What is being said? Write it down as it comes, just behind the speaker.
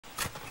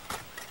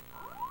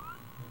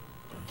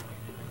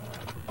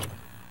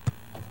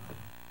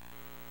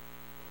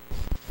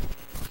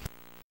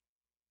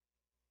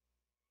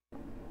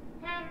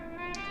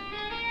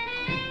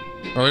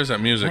Oh, there's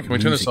that music. Can we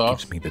turn this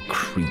off? Gives me the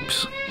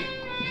creeps.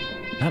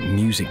 That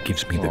music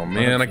gives me the... Oh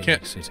man, I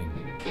can't... Sitting.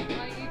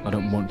 I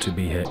don't want to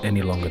be here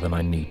any longer than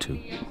I need to.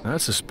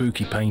 That's a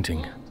spooky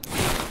painting.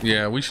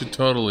 Yeah, we should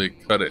totally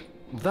cut it.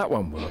 That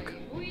won't work.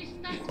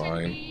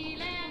 Fine.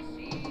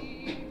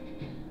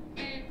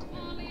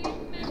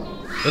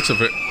 That's a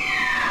bit...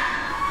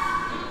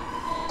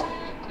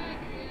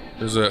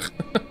 There's a...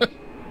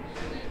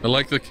 I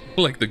like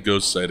the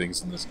ghost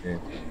sightings in this game.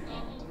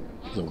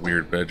 It's a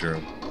weird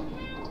bedroom.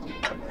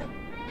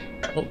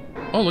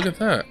 Oh, look at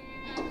that.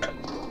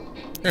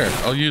 Here,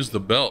 I'll use the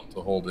belt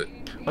to hold it.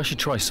 I should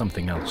try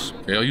something else.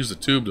 Okay, I'll use the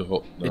tube to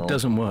hold... No. It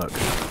doesn't work.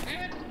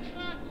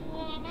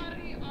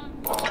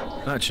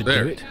 That should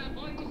There. do it.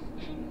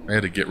 I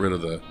had to get rid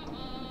of the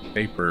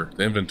paper,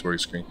 the inventory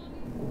screen.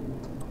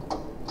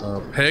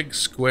 Peg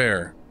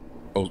square.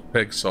 Oh,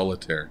 peg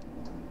solitaire.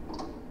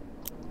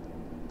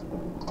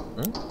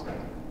 Huh?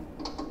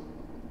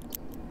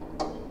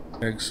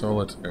 Peg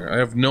solitaire. I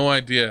have no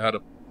idea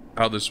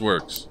how this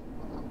works.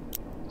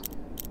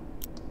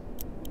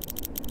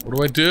 What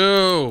do I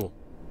do?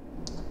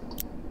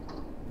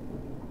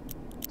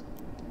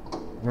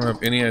 I don't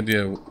have any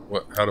idea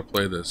how to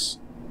play this.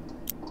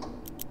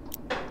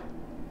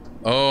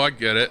 Oh, I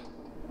get it.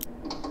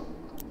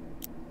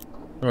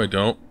 No, I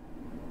don't.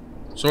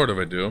 Sort of,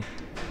 I do.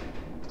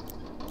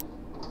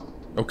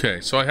 Okay,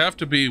 so I have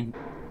to be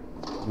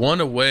one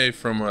away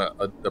from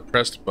a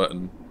pressed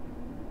button.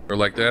 Or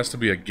like there has to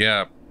be a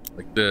gap,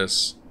 like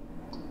this.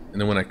 And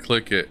then when I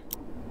click it,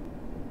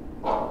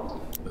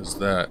 there's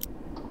that.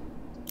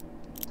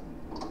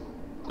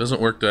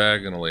 Doesn't work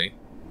diagonally.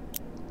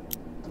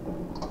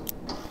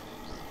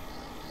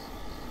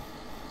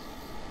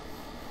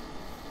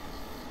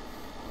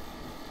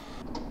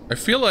 I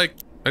feel like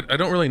I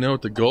don't really know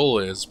what the goal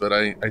is, but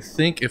I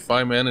think if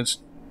I manage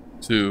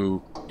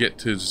to get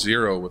to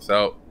 0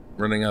 without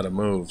running out of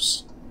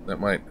moves, that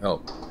might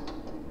help.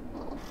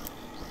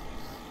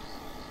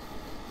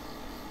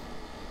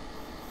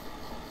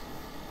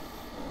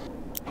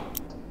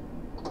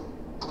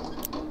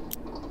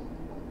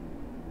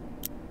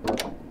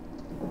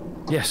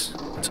 Yes,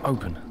 it's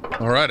open.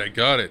 Alright, I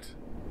got it.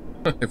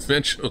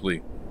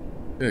 Eventually.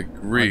 Good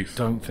grief.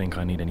 I don't think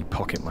I need any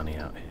pocket money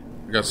out here.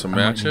 I got some I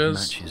might need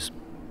matches. matches.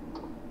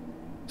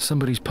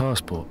 Somebody's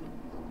passport.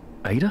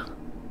 Ada?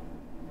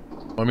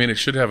 I mean, it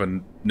should have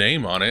a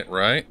name on it,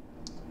 right?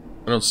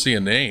 I don't see a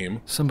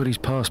name. Somebody's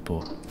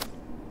passport.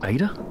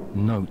 Ada?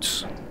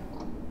 Notes.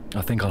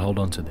 I think I'll hold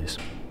on to this.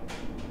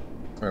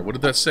 Alright, what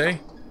did that say?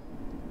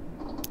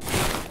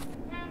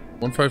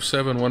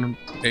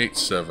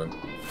 157187.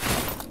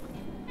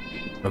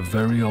 A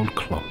very old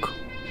clock.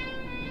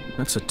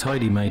 That's a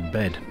tidy made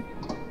bed.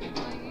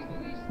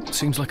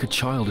 Seems like a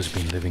child has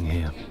been living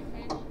here.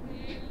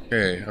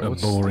 Okay, A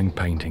boring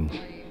painting.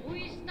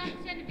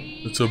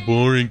 It's a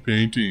boring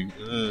painting.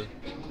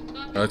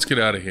 Let's get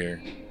out of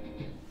here.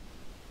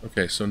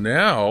 Okay, so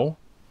now...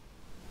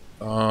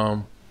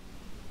 what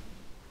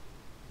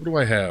do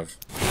I have?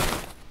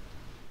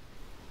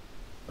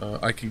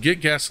 I can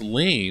get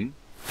gasoline.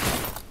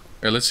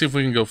 Alright, let's see if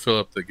we can go fill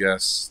up the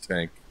gas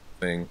tank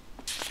thing.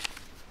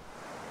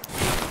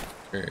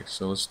 Okay,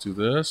 so let's do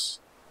this.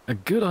 A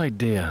good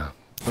idea,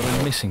 but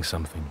I'm missing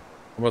something.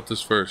 How about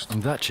this first?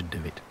 And that should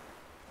do it.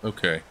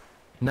 Okay.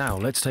 Now,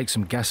 let's take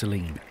some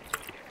gasoline.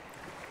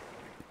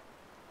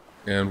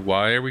 And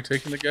why are we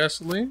taking the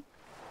gasoline?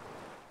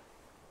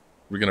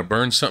 We're gonna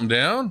burn something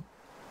down?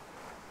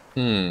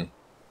 Okay,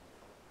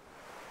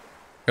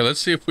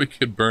 let's see if we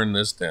could burn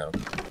this down.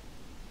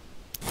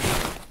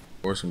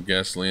 Pour some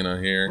gasoline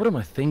on here. What am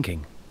I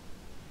thinking?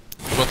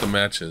 What about the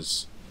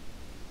matches?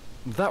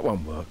 That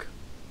won't work.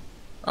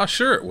 Ah,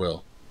 sure it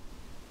will.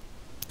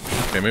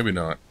 Okay, maybe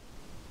not.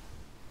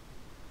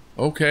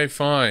 Okay,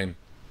 fine.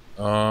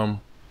 Then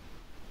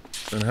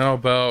how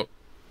about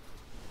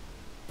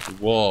the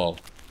wall?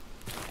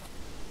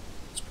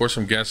 Let's pour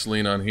some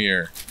gasoline on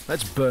here.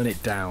 Let's burn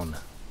it down.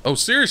 Oh,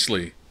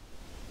 seriously?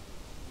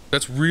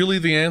 That's really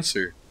the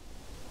answer.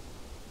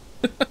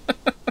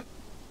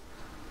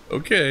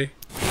 Okay.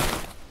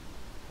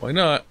 Why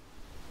not?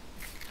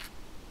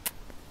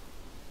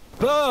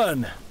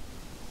 Burn!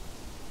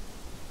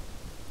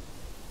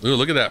 Ooh,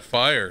 look at that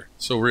fire.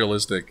 It's so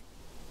realistic.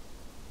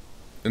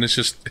 And it's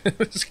just...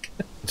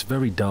 It's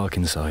very dark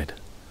inside.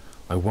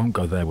 I won't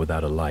go there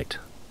without a light.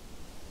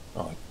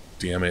 Oh,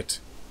 damn it.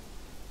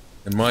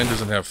 And mine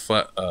doesn't have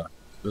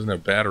doesn't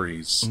have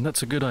batteries. And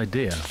that's a good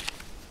idea.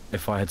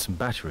 If I had some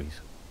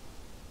batteries.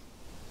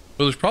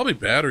 Well, there's probably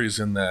batteries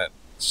in that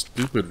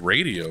stupid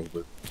radio,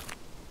 but...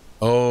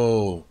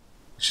 Oh,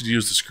 I should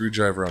use the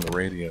screwdriver on the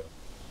radio.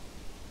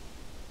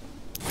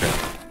 Okay.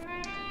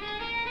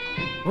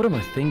 What am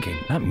I thinking?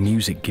 That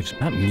music gives me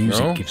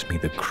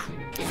the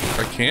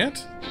I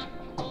can't?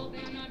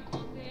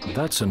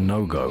 That's a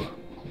no-go.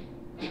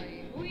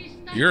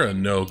 You're a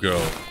no-go.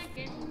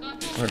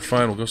 Alright,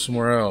 fine, we'll go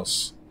somewhere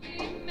else.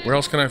 Where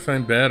else can I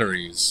find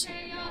batteries?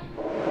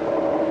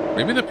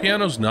 Maybe the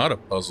piano's not a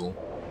puzzle.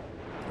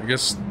 I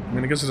guess it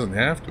doesn't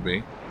have to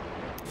be.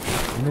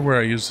 I wonder where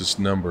I use this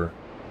number.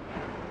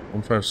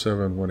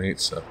 157,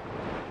 187.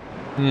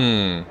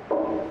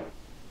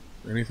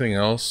 Anything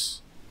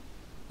else?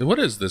 What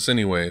is this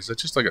anyway? Is that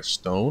just like a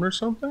stone or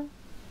something?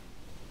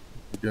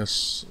 I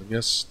guess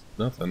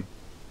nothing.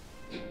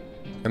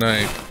 Can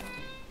I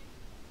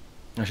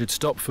should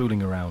stop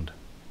fooling around.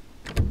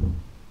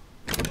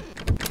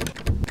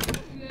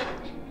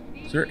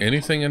 Is there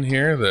anything in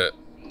here that...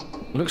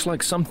 Looks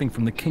like something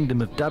from the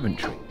Kingdom of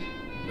Daventry.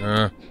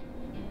 I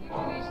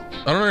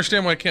don't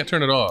understand why I can't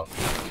turn it off.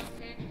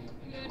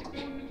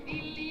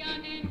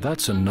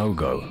 That's a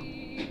no-go.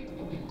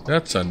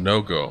 That's a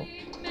no-go.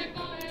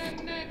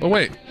 Oh,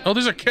 wait. Oh,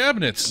 these are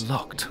cabinets.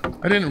 Locked.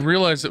 I didn't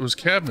realize it was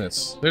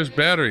cabinets. There's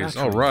batteries.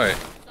 All right.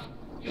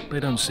 They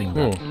don't seem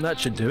Cool. that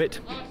should do it.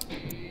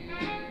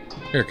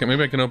 Here,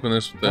 maybe I can open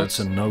this with this. That's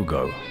a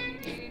no-go.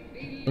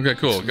 Okay,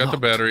 cool. It's Got the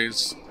locked.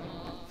 batteries.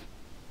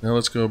 Now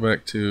let's go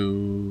back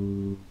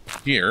to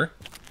here.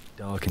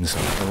 Dark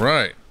inside. All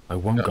right. I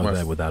won't Got go my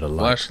there without a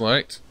light.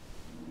 flashlight.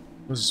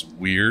 This is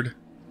weird.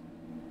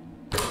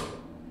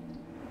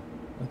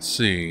 Let's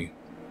see.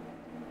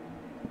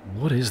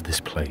 What is this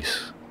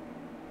place?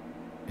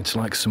 It's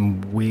like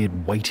some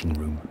weird waiting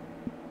room.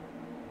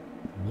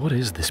 What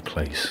is this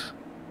place?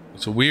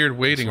 It's a weird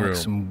waiting It's like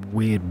room. some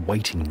weird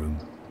waiting room.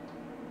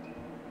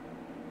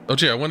 Oh,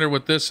 gee, I wonder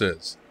what this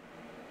is.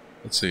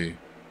 Let's see.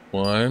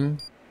 1,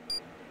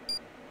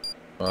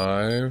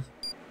 5.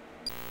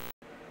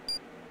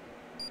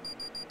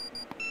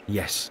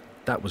 Yes,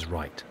 that was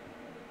right.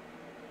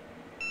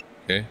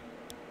 Okay.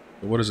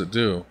 But what does it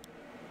do?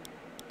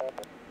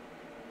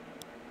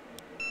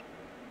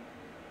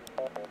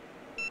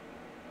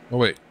 Oh,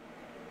 wait.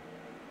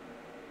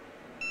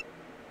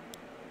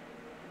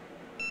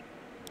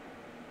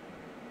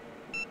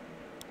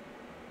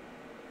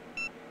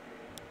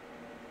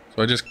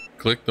 So I just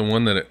click the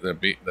one that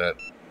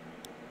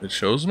it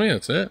shows me.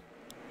 That's it.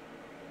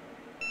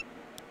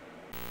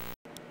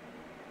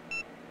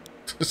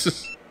 This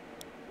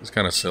is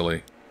kind of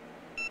silly.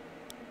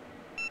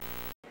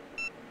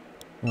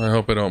 I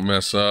hope I don't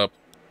mess up.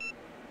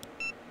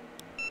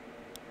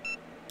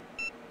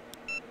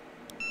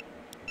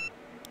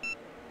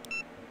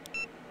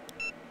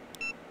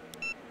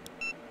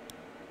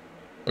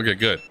 Okay,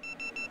 good.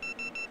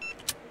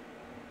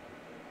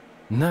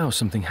 Now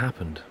something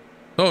happened.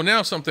 Oh,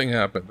 now something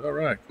happened. All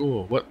right,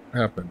 cool. What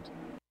happened?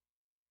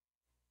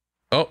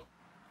 Oh,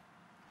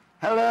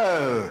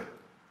 Hello.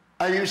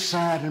 Are you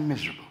sad and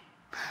miserable?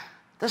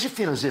 Does it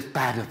feel as if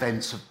bad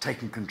events have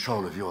taken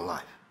control of your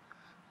life?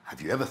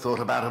 Have you ever thought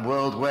about a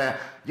world where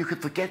you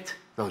could forget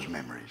those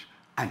memories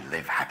and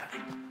live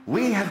happily?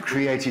 We have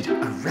created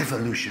a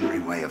revolutionary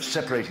way of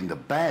separating the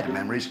bad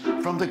memories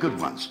from the good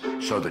ones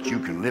so that you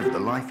can live the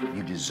life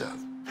you deserve.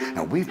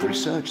 Now, we've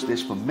researched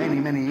this for many,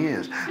 many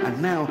years,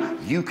 and now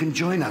you can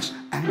join us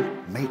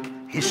and make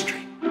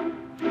history.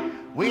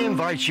 We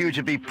invite you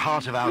to be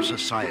part of our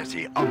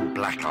society on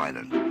Black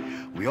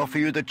Island. We offer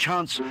you the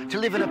chance to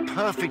live in a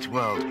perfect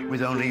world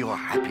with only your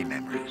happy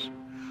memories.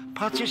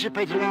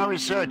 Participate in our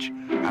research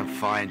and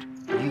find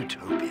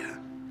utopia.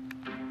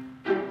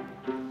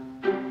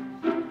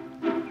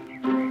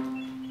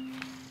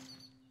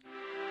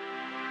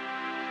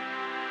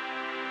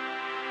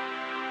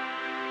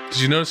 did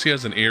you notice he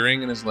has an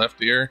earring in his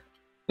left ear?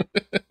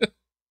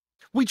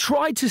 We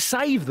tried to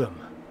save them.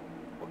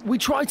 We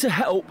tried to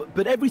help,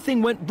 but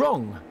everything went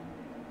wrong.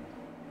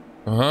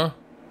 Uh-huh.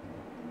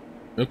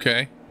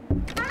 Okay.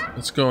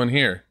 Let's go in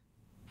here.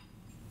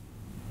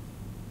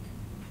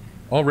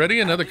 Already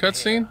another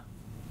cutscene?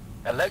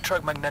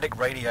 Electromagnetic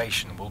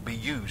radiation will be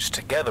used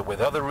together with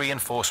other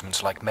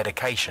reinforcements like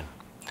medication.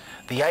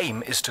 The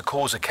aim is to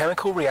cause a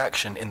chemical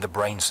reaction in the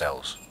brain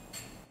cells.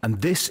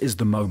 And this is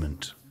the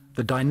moment.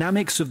 The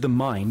dynamics of the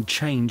mind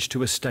change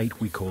to a state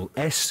we call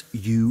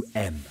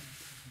SUM,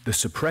 the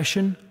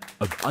suppression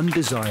of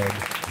undesired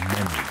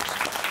memories.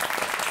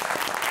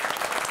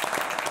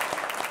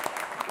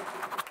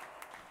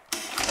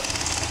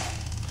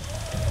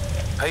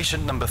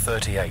 Patient number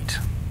 38.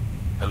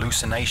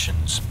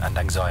 Hallucinations and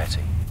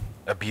anxiety.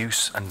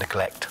 Abuse and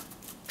neglect.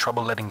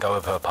 Trouble letting go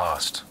of her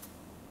past.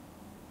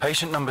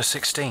 Patient number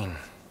 16.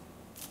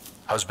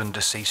 Husband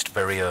deceased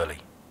very early.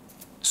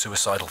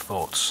 Suicidal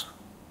thoughts.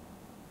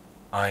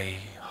 I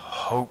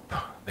hope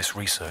this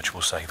research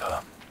will save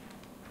her.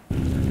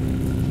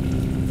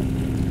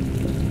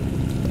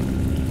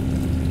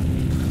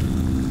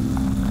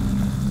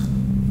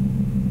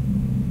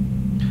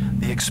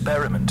 The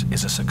experiment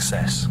is a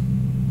success.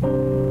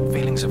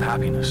 Feelings of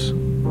happiness.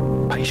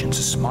 Patients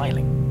are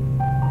smiling.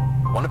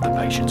 One of the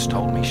patients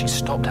told me she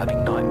stopped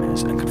having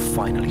nightmares and could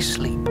finally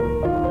sleep.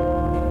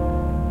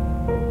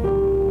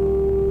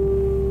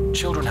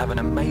 Children have an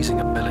amazing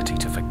ability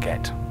to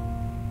forget.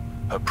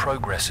 Her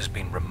progress has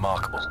been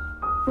remarkable.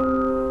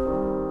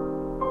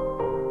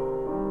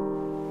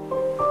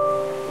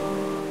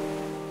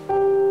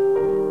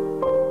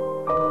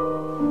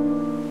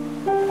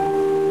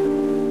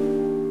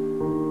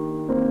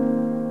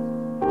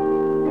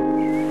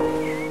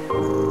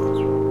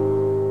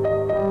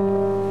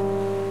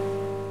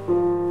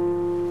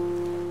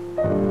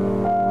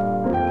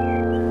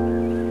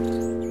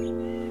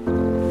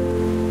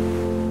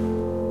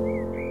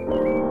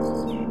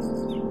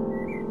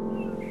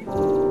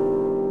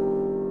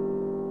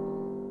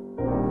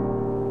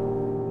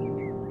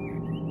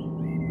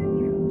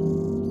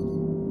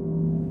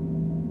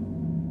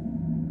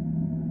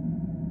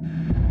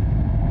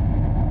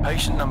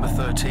 Patient number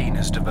 13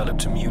 has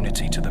developed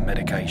immunity to the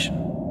medication.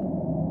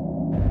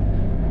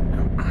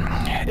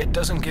 It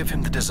doesn't give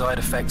him the desired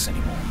effects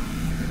anymore.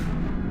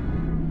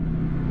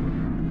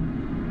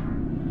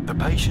 The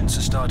patients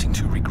are starting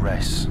to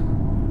regress.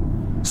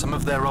 Some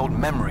of their old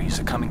memories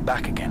are coming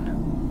back again.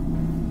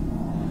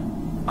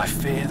 I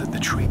fear that the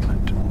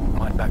treatment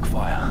might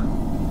backfire.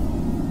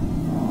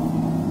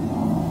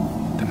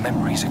 The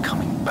memories are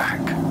coming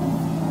back.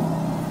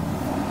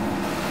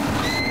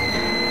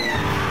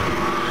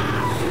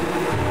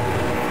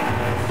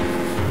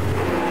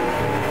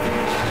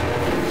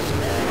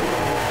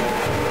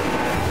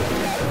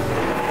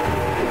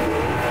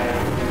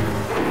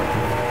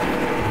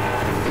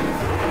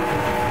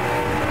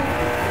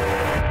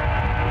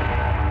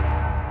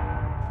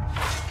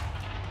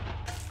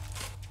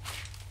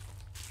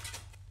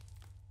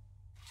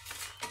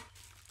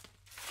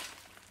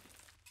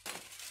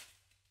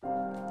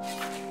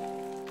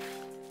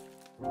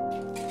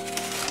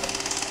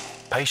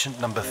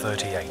 Patient number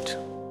 38.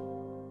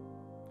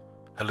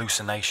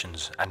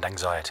 Hallucinations and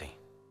anxiety.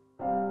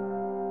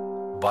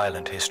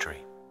 Violent history.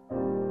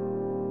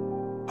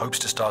 Hopes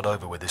to start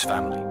over with his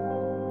family.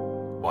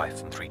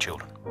 Wife and 3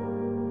 children.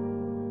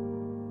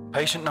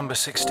 Patient number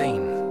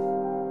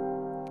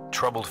 16.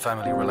 Troubled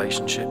family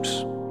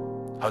relationships.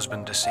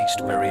 Husband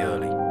deceased very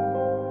early.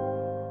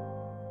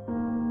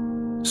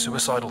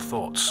 Suicidal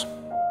thoughts.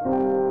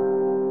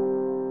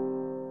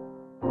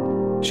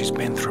 She's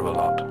been through a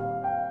lot.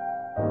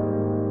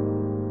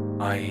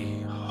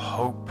 I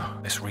hope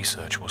this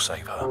research will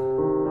save her.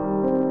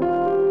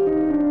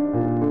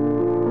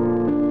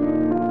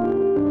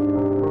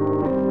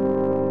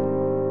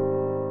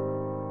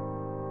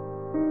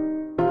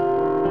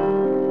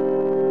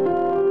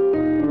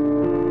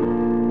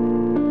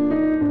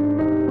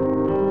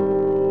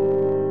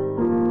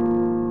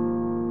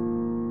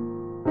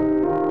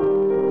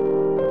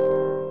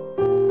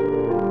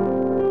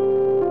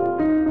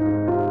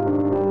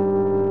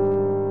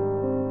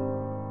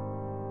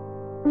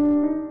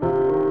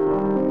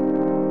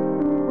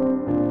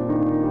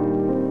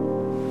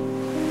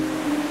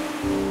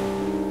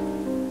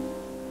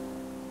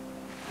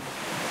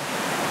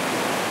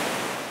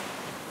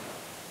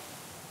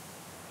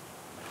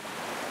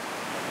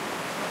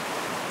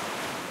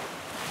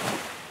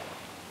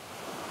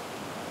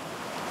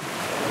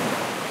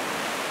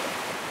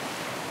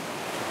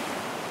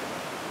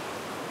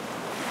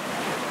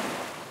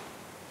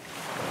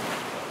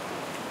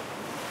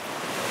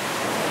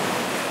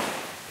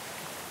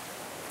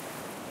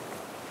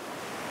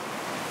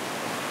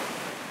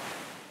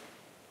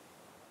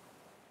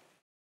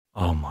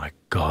 Oh my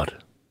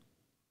God.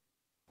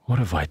 What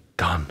have I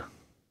done?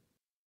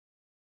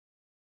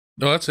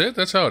 No, that's it?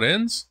 That's how it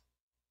ends?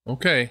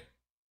 Okay.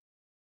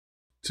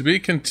 To be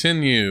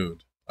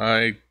continued.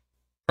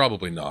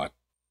 Probably not.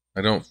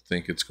 I don't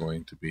think it's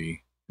going to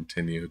be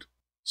continued.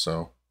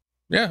 So,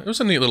 yeah, it was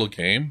a neat little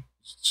game.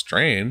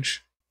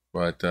 Strange.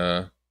 But,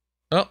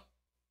 oh,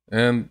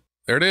 and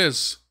there it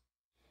is.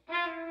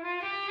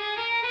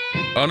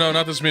 Oh no,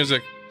 not this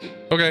music.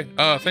 Okay,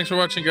 thanks for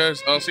watching,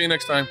 guys. I'll see you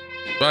next time.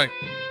 Bye.